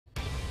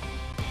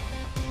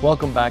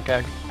Welcome back.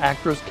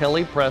 Actress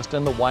Kelly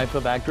Preston, the wife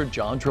of actor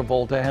John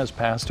Travolta, has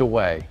passed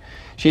away.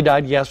 She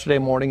died yesterday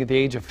morning at the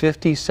age of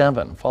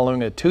 57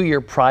 following a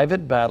 2-year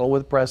private battle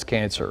with breast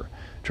cancer.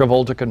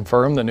 Travolta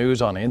confirmed the news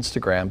on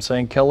Instagram,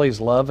 saying Kelly's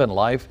love and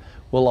life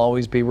will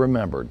always be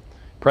remembered.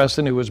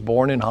 Preston, who was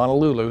born in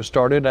Honolulu,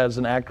 started as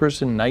an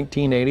actress in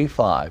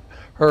 1985.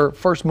 Her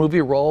first movie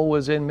role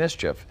was in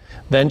Mischief.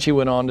 Then she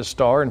went on to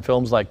star in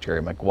films like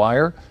Jerry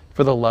Maguire,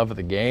 For the Love of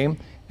the Game,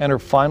 and her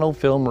final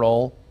film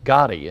role,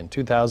 Gotti, in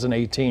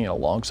 2018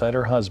 alongside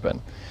her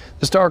husband.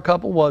 The star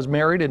couple was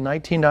married in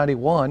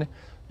 1991 and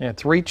had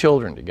 3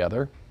 children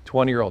together,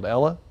 20-year-old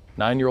Ella,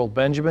 9-year-old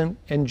Benjamin,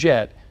 and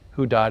Jet,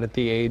 who died at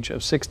the age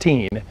of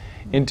 16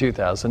 in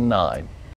 2009.